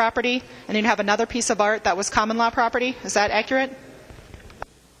community property, and you'd have another piece of art that was common law property. Is that accurate?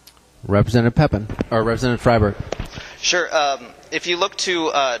 Representative Pepin, or Representative Freiberg. Sure. If you look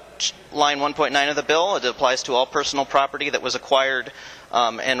to line 1.9 of the bill, it applies to all personal property that was acquired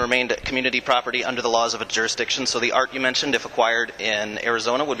and remained community property under the laws of a jurisdiction. So the art you mentioned, if acquired in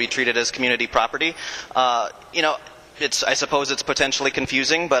Arizona, would be treated as community property. I suppose it's potentially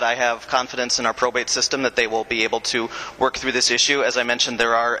confusing, but I have confidence in our probate system that they will be able to work through this issue. As I mentioned,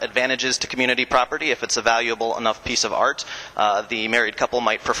 there are advantages to community property. If it's a valuable enough piece of art, the married couple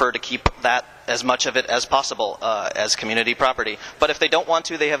might prefer to keep that, as much of it as possible, as community property. But if they don't want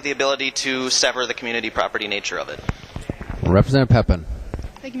to, they have the ability to sever the community property nature of it. Representative Pepin.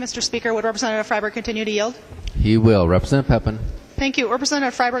 Thank you, Mr. Speaker. Would Representative Freiberg continue to yield? He will. Representative Pepin. Thank you.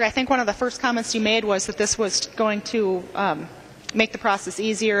 Representative Freiberg, I think one of the first comments you made was that this was going to make the process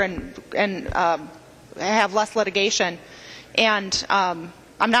easier and have less litigation. And I'm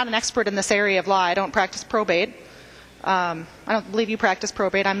not an expert in this area of law. I don't practice probate. I don't believe you practice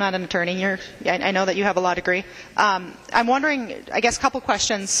probate. I'm not an attorney. I know that you have a law degree. I'm wondering, I guess, a couple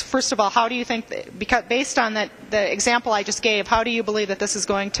questions. First of all, how do you think, because based on the example I just gave, how do you believe that this is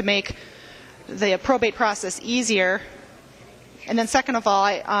going to make the probate process easier? And then second of all,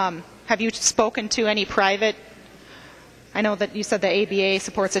 have you spoken to any private, I know that you said the ABA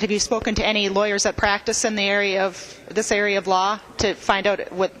supports it, have you spoken to any lawyers that practice in the area of this area of law to find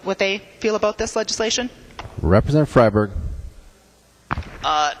out what they feel about this legislation? Representative Freiberg.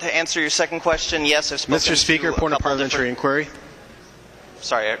 To answer your second question, yes, I've spoken Mr. Speaker, point of parliamentary inquiry.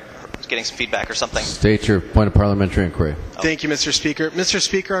 Sorry, I was getting some feedback or something. State your point of parliamentary inquiry. Thank you, Mr. Speaker. Mr.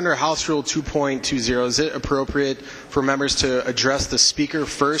 Speaker, under House Rule 2.20, is it appropriate for members to address the Speaker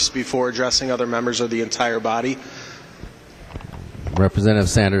first before addressing other members of the entire body? Representative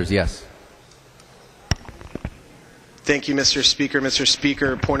Sanders, yes. Thank you, Mr. Speaker. Mr.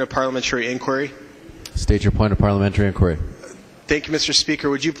 Speaker, point of parliamentary inquiry. State your point of parliamentary inquiry. Thank you, Mr. Speaker.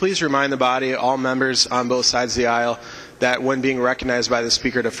 Would you please remind the body, all members on both sides of the aisle, that when being recognized by the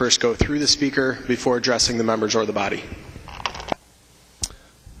Speaker to first go through the Speaker before addressing the members or the body?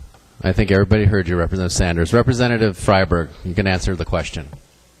 I think everybody heard you, Representative Sanders. Representative Freiberg, you can answer the question.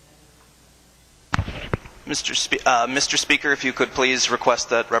 Mr. Speaker, if you could please request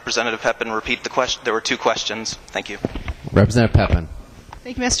that Representative Pepin repeat the question. There were two questions. Thank you. Representative Pepin.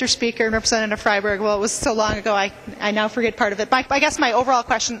 Thank you, Mr. Speaker, and Representative Freiberg. Well, it was so long ago, I now forget part of it. I guess my overall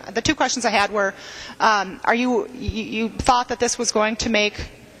question, the two questions I had were, you thought that this was going to make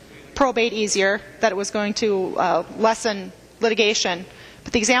probate easier, that it was going to lessen litigation.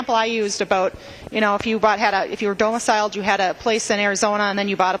 But the example I used about, if you were domiciled, you had a place in Arizona, and then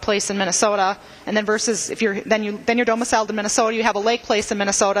you bought a place in Minnesota, and then versus if you're domiciled in Minnesota, you have a lake place in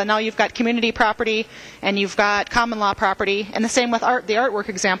Minnesota. Now you've got community property, and you've got common law property, and the same with the artwork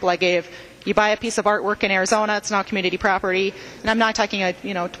example I gave. You buy a piece of artwork in Arizona, it's now community property, and I'm not talking a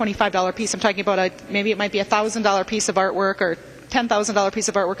 $25 piece. I'm talking about maybe it might be a $1,000 piece of artwork or $10,000 piece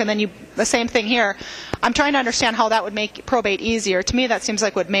of artwork, and then the same thing here. I'm trying to understand how that would make probate easier. To me, that seems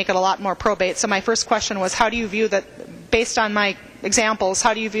like would make it a lot more probate. So my first question was, how do you view that, based on my examples,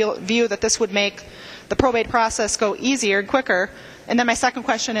 how do you view that this would make the probate process go easier and quicker? And then my second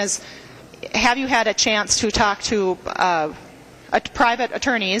question is, have you had a chance to talk to private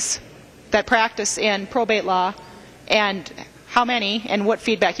attorneys that practice in probate law, and how many, and what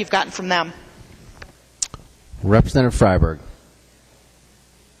feedback you've gotten from them? Representative Freiberg.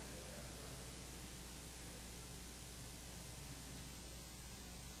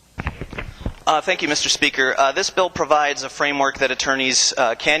 Thank you, Mr. Speaker. This bill provides a framework that attorneys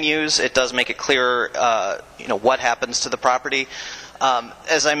can use. It does make it clearer, what happens to the property.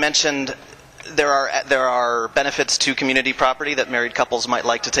 As I mentioned, there are benefits to community property that married couples might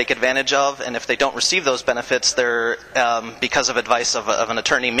like to take advantage of, and if they don't receive those benefits, they're because of advice of an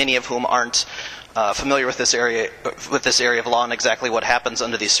attorney, many of whom aren't familiar with this area of law and exactly what happens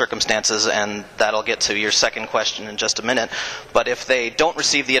under these circumstances, and that'll get to your second question in just a minute. But if they don't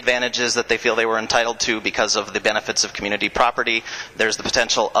receive the advantages that they feel they were entitled to because of the benefits of community property, there's the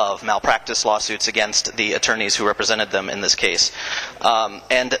potential of malpractice lawsuits against the attorneys who represented them in this case.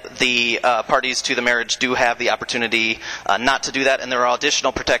 And the parties to the marriage do have the opportunity not to do that, and there are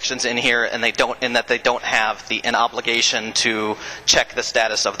additional protections in here, and they don't have an obligation to check the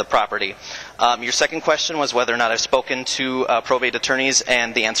status of the property. Your second question was whether or not I've spoken to probate attorneys,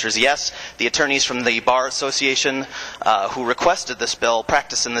 and the answer is yes. The attorneys from the Bar Association who requested this bill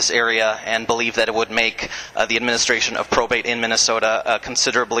practice in this area and believe that it would make the administration of probate in Minnesota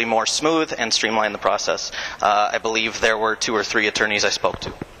considerably more smooth and streamline the process. I believe there were 2 or 3 attorneys I spoke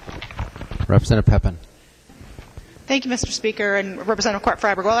to. Representative Pepin. Thank you, Mr. Speaker, and Representative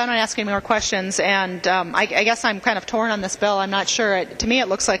Freiberg. Well, I'm not asking any more questions, and I guess I'm kind of torn on this bill. I'm not sure. To me, it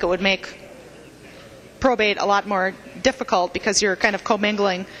looks like it would make probate a lot more difficult because you're kind of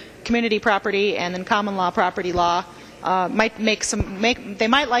commingling community property and then common law property law. They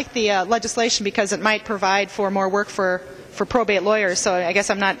might like the legislation because it might provide for more work for probate lawyers. So I guess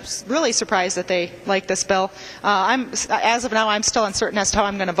I'm not really surprised that they like this bill. As of now, I'm still uncertain as to how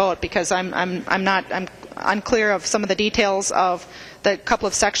I'm going to vote because I'm unclear of some of the details of the couple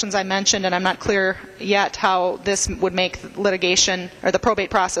of sections I mentioned, and I'm not clear yet how this would make litigation or the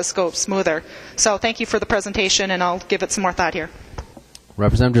probate process go smoother. So thank you for the presentation, and I'll give it some more thought here.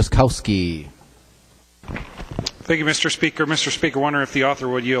 Representative Drazkowski. Thank you, Mr. Speaker. Mr. Speaker, I wonder if the author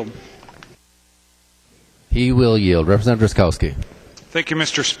would yield. He will yield. Representative Drazkowski. Thank you,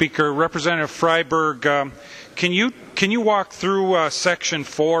 Mr. Speaker. Representative Freiberg, can you walk through Section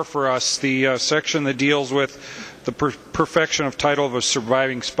 4 for us, the section that deals with the perfection of title of a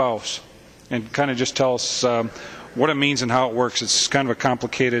surviving spouse, and kind of just tell us what it means and how it works? It's kind of a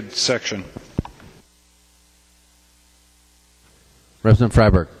complicated section. Representative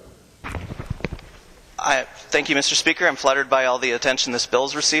Freiberg. Thank you, Mr. Speaker. I'm flattered by all the attention this bill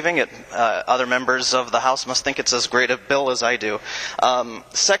is receiving. Other members of the House must think it's as great a bill as I do.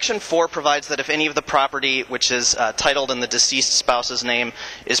 Section 4 provides that if any of the property which is titled in the deceased spouse's name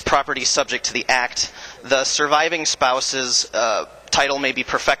is property subject to the Act, the surviving spouse's title may be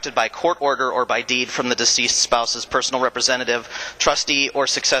perfected by court order or by deed from the deceased spouse's personal representative, trustee, or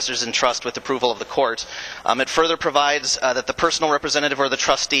successors in trust with approval of the court. It further provides that the personal representative or the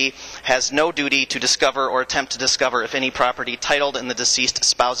trustee has no duty to discover or attempt to discover if any property titled in the deceased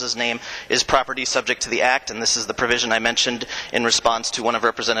spouse's name is property subject to the Act, and this is the provision I mentioned in response to one of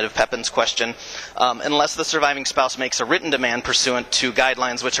Representative Pepin's question, unless the surviving spouse makes a written demand pursuant to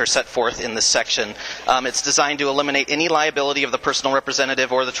guidelines which are set forth in this section. It's designed to eliminate any liability of the personal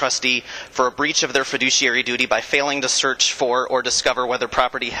representative or the trustee for a breach of their fiduciary duty by failing to search for or discover whether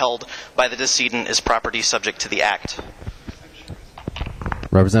property held by the decedent is property subject to the Act.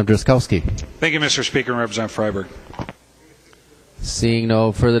 Representative Drazkowski. Thank you, Mr. Speaker, and Representative Freiberg. Seeing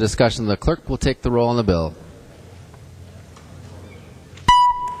no further discussion, the clerk will take the roll on the bill.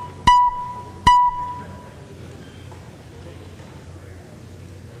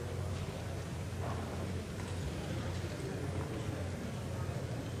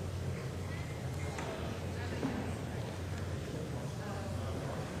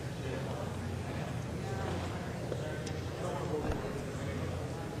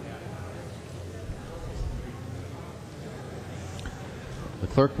 The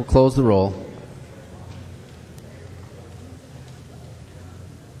clerk will close the roll.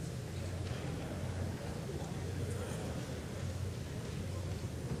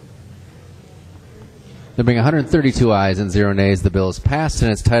 There being 132 ayes and 0 nays, the bill is passed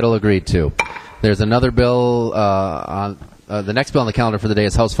and its title agreed to. There's another bill the next bill on the calendar for the day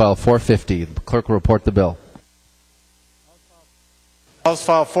is House File 450. The clerk will report the bill. House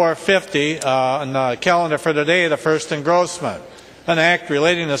File 450 on the calendar for today, the first engrossment, an act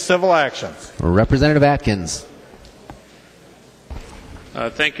relating to civil actions. Representative Atkins.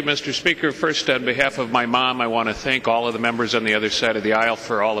 Thank you, Mr. Speaker. First, on behalf of my mom, I want to thank all of the members on the other side of the aisle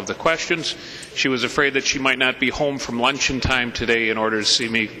for all of the questions. She was afraid that she might not be home from luncheon time today in order to see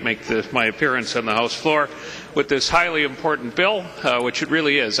me make my appearance on the House floor with this highly important bill, which it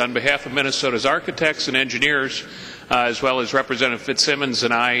really is. On behalf of Minnesota's architects and engineers, as well as Representative Fitzsimmons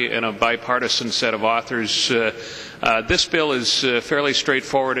and I and a bipartisan set of authors, this bill is fairly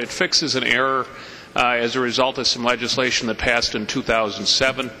straightforward. It fixes an error as a result of some legislation that passed in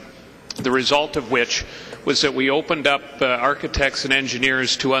 2007, the result of which was that we opened up architects and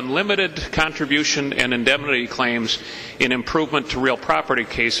engineers to unlimited contribution and indemnity claims in improvement to real property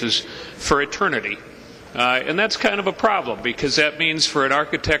cases for eternity. And that's kind of a problem, because that means for an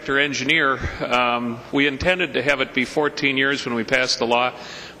architect or engineer, we intended to have it be 14 years when we passed the law.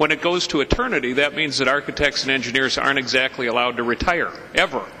 When it goes to eternity, that means that architects and engineers aren't exactly allowed to retire,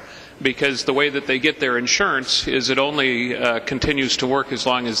 ever, because the way that they get their insurance is it only continues to work as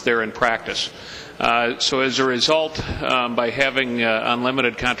long as they're in practice. So as a result, by having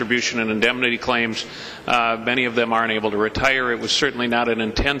unlimited contribution and indemnity claims, many of them aren't able to retire. It was certainly not an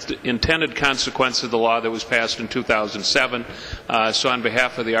intended consequence of the law that was passed in 2007. So on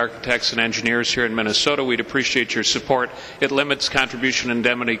behalf of the architects and engineers here in Minnesota, we'd appreciate your support. It limits contribution and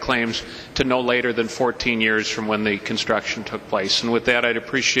indemnity claims to no later than 14 years from when the construction took place. And with that, I'd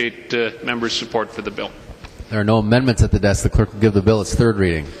appreciate members' support for the bill. There are no amendments at the desk. The clerk will give the bill its third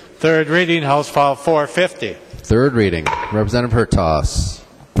reading. Third reading, House File 450. Third reading. Representative Hertaus.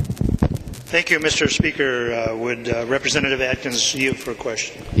 Thank you, Mr. Speaker. Would Representative Atkins yield for a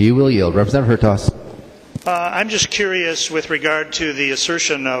question? He will yield. Representative Hertaus. I'm just curious with regard to the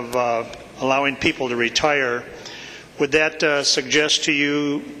assertion of allowing people to retire. Would that suggest to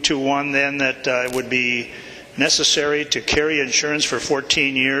you, one, then, that it would be necessary to carry insurance for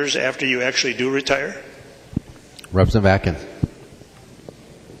 14 years after you actually do retire? Representative Atkins.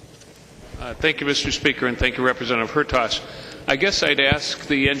 Thank you, Mr. Speaker, and thank you, Representative Hertaus. I guess I'd ask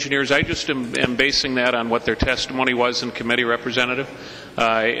the engineers, I just am basing that on what their testimony was in committee, Representative,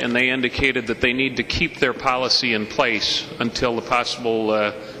 and they indicated that they need to keep their policy in place until the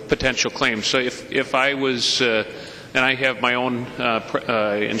possible potential claims. So if I was, and I have my own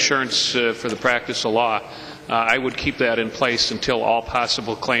insurance for the practice of law, I would keep that in place until all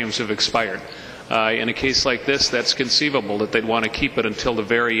possible claims have expired. In a case like this, that's conceivable that they'd want to keep it until the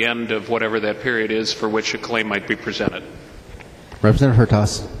very end of whatever that period is for which a claim might be presented. Representative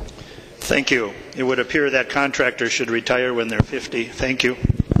Hertaus. Thank you. It would appear that contractors should retire when they're 50. Thank you.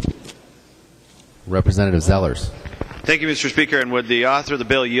 Representative Zellers. Thank you, Mr. Speaker. And would the author of the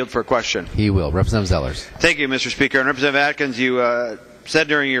bill yield for a question? He will. Representative Zellers. Thank you, Mr. Speaker. And Representative Atkins, you said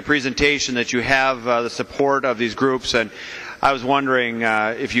during your presentation that you have the support of these groups, and I was wondering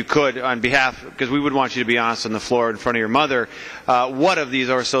if you could, on behalf, because we would want you to be honest on the floor in front of your mother, what of these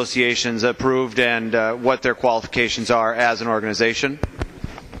are associations approved and what their qualifications are as an organization?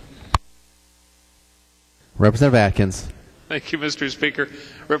 Representative Atkins. Thank you, Mr. Speaker.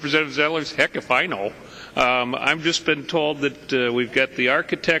 Representative Zellers, heck if I know. I've just been told that we've got the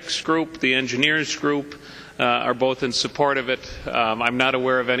architects group, the engineers group, are both in support of it. I'm not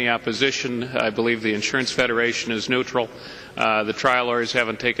aware of any opposition. I believe the Insurance Federation is neutral. The trial lawyers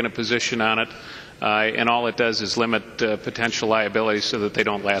haven't taken a position on it, and all it does is limit potential liability so that they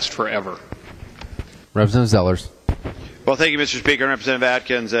don't last forever. Representative Zellers. Well, thank you, Mr. Speaker, and Representative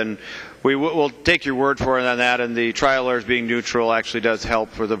Atkins, and we'll take your word for it on that, and the trial lawyers being neutral actually does help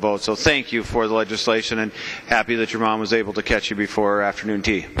for the vote. So thank you for the legislation, and happy that your mom was able to catch you before afternoon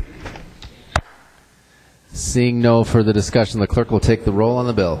tea. Seeing no further discussion, the clerk will take the roll on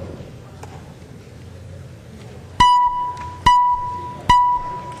the bill.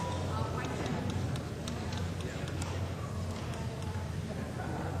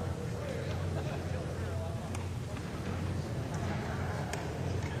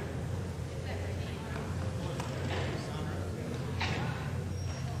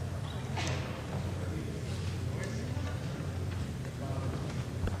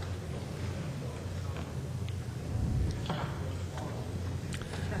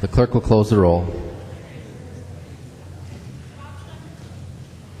 The clerk will close the roll.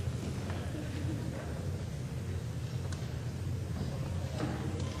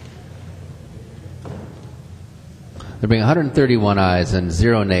 There being 131 ayes and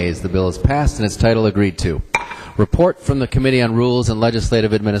 0 nays, the bill is passed and its title agreed to. Report from the Committee on Rules and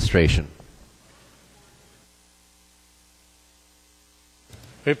Legislative Administration.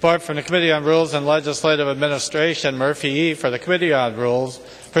 Report from the Committee on Rules and Legislative Administration, Murphy E. for the Committee on Rules,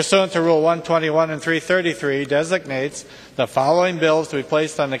 pursuant to Rule 121 and 333, designates the following bills to be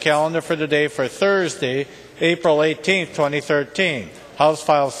placed on the calendar for today for Thursday, April 18, 2013. House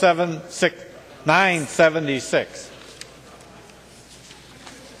File 976.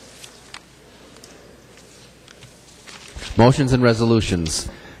 Motions and resolutions.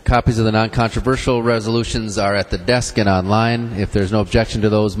 Copies of the non-controversial resolutions are at the desk and online. If there's no objection to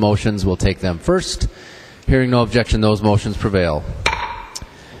those motions, we'll take them first. Hearing no objection, those motions prevail.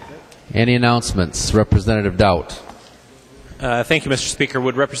 Any announcements? Representative Doubt. Thank you, Mr. Speaker.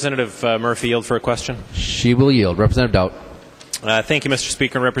 Would Representative Murphy yield for a question? She will yield. Representative Doubt. Thank you, Mr.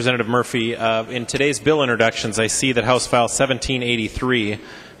 Speaker and Representative Murphy. In today's bill introductions, I see that House File 1783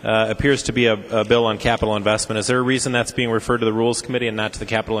 appears to be a bill on capital investment. Is there a reason that's being referred to the Rules Committee and not to the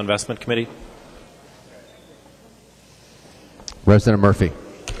Capital Investment Committee? Representative Murphy.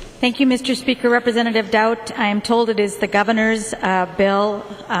 Thank you, Mr. Speaker. Representative Doubt, I am told it is the governor's bill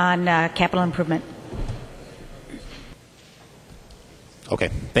on capital improvement. Okay,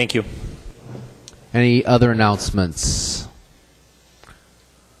 thank you. Any other announcements?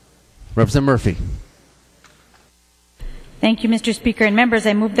 Representative Murphy. Thank you, Mr. Speaker and members.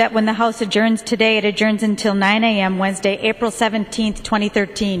 I move that when the House adjourns today, it adjourns until 9 a.m. Wednesday, April 17th,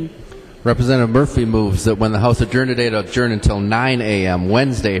 2013. Representative Murphy moves that when the House adjourn today, it adjourn until 9 a.m.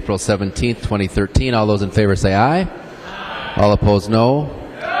 Wednesday, April 17th, 2013. All those in favor say aye. Aye. All opposed, no.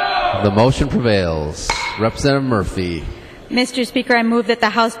 The motion prevails. Representative Murphy. Mr. Speaker, I move that the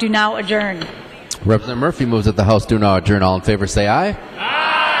House do now adjourn. Representative Murphy moves that the House do now adjourn. All in favor say aye.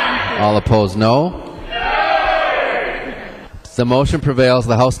 Aye. All opposed, no. The motion prevails.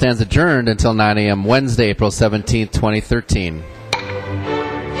 The House stands adjourned until 9 a.m. Wednesday, April 17th, 2013.